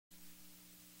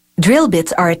Drill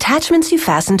bits are attachments you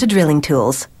fasten to drilling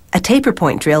tools. A taper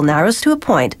point drill narrows to a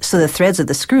point so the threads of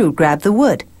the screw grab the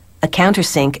wood. A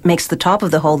countersink makes the top of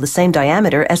the hole the same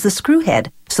diameter as the screw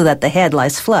head so that the head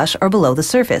lies flush or below the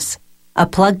surface. A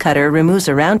plug cutter removes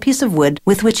a round piece of wood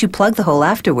with which you plug the hole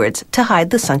afterwards to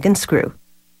hide the sunken screw.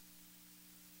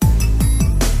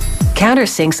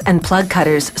 Countersinks and plug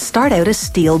cutters start out as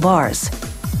steel bars.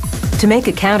 To make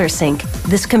a countersink,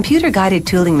 this computer-guided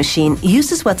tooling machine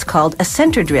uses what's called a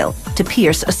center drill to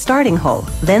pierce a starting hole,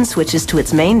 then switches to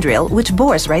its main drill, which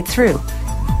bores right through.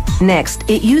 Next,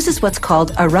 it uses what's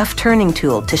called a rough turning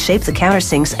tool to shape the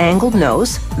countersink's angled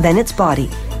nose, then its body.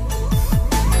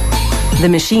 The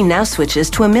machine now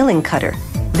switches to a milling cutter.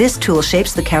 This tool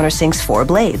shapes the countersink's 4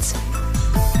 blades.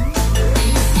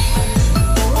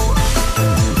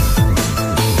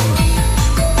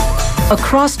 A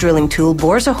cross-drilling tool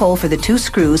bores a hole for the 2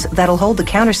 screws that'll hold the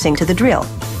countersink to the drill.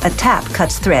 A tap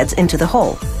cuts threads into the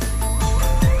hole.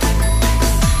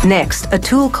 Next, a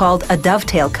tool called a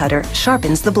dovetail cutter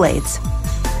sharpens the blades.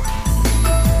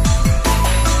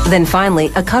 Then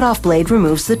finally, a cut-off blade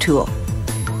removes the tool.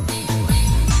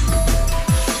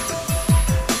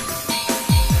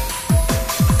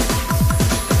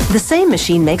 The same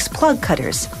machine makes plug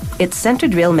cutters. Its center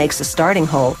drill makes a starting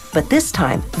hole, but this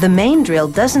time, the main drill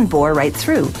doesn't bore right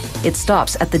through. It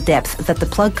stops at the depth that the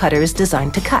plug cutter is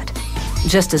designed to cut.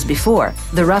 Just as before,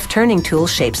 the rough turning tool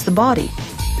shapes the body,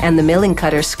 and the milling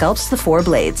cutter sculpts the 4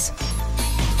 blades.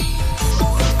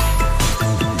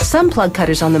 Some plug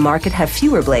cutters on the market have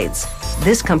fewer blades.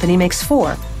 This company makes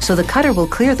 4, so the cutter will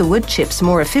clear the wood chips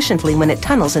more efficiently when it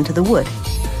tunnels into the wood.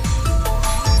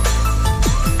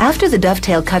 After the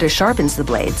dovetail cutter sharpens the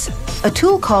blades, a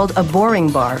tool called a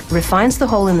boring bar refines the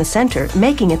hole in the center,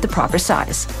 making it the proper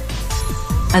size.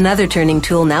 Another turning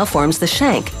tool now forms the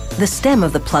shank, the stem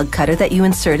of the plug cutter that you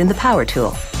insert in the power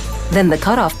tool. Then the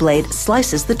cut-off blade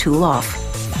slices the tool off.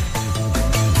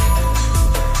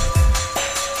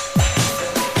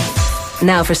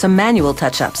 Now for some manual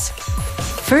touch-ups.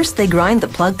 First, they grind the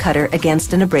plug cutter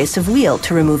against an abrasive wheel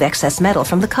to remove excess metal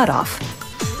from the cut-off.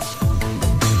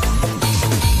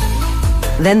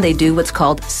 Then they do what's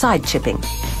called side chipping,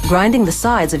 grinding the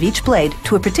sides of each blade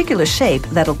to a particular shape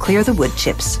that'll clear the wood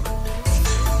chips.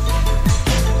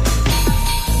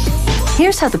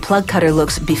 Here's how the plug cutter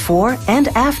looks before and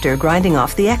after grinding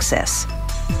off the excess,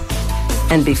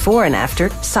 and before and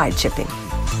after side chipping.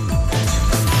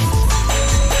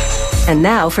 And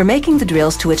now for making the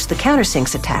drills to which the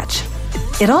countersinks attach.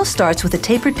 It all starts with a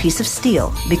tapered piece of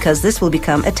steel, because this will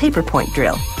become a taper point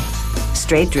drill.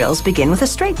 Straight drills begin with a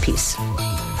straight piece.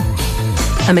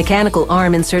 A mechanical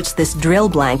arm inserts this drill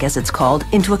blank, as it's called,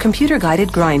 into a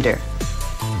computer-guided grinder.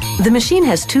 The machine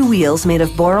has 2 wheels made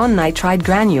of boron nitride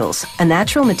granules, a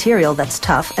natural material that's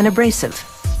tough and abrasive.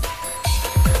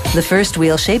 The first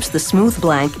wheel shapes the smooth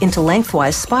blank into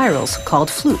lengthwise spirals called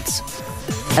flutes.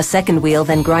 A second wheel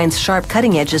then grinds sharp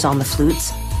cutting edges on the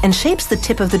flutes and shapes the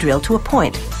tip of the drill to a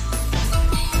point.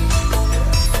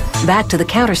 Back to the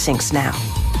countersinks now.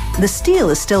 The steel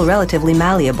is still relatively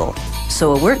malleable,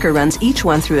 so a worker runs each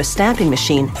one through a stamping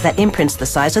machine that imprints the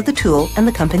size of the tool and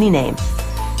the company name.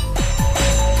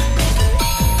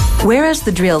 Whereas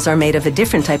the drills are made of a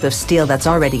different type of steel that's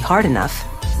already hard enough,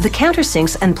 the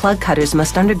countersinks and plug cutters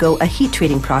must undergo a heat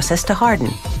treating process to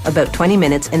harden, about 20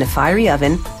 minutes in a fiery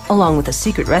oven, along with a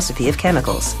secret recipe of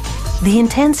chemicals. The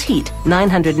intense heat,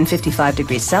 955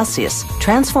 degrees Celsius,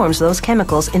 transforms those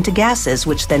chemicals into gases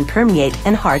which then permeate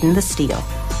and harden the steel.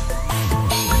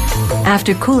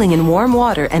 After cooling in warm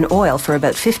water and oil for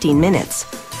about 15 minutes,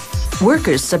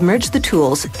 workers submerge the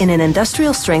tools in an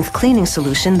industrial-strength cleaning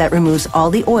solution that removes all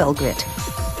the oil grit.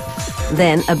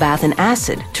 Then a bath in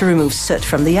acid to remove soot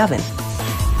from the oven.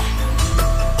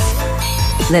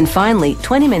 Then finally,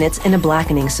 20 minutes in a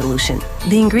blackening solution,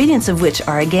 the ingredients of which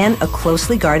are again a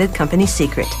closely guarded company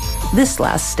secret. This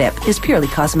last step is purely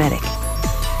cosmetic.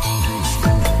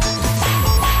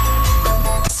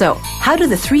 So, how do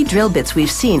the 3 drill bits we've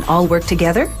seen all work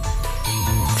together?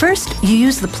 First, you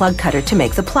use the plug cutter to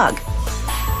make the plug.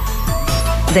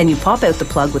 Then you pop out the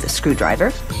plug with a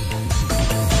screwdriver.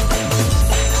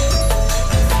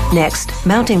 Next,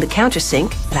 mounting the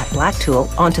countersink, that black tool,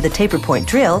 onto the taper point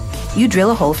drill, you drill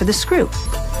a hole for the screw.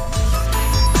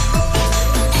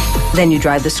 Then you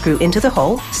drive the screw into the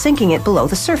hole, sinking it below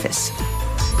the surface.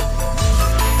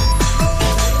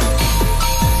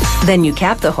 Then you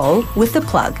cap the hole with the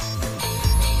plug.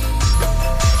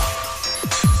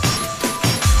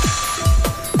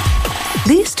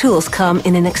 These tools come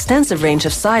in an extensive range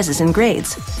of sizes and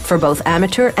grades for both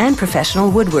amateur and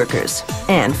professional woodworkers,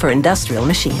 and for industrial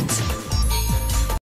machines.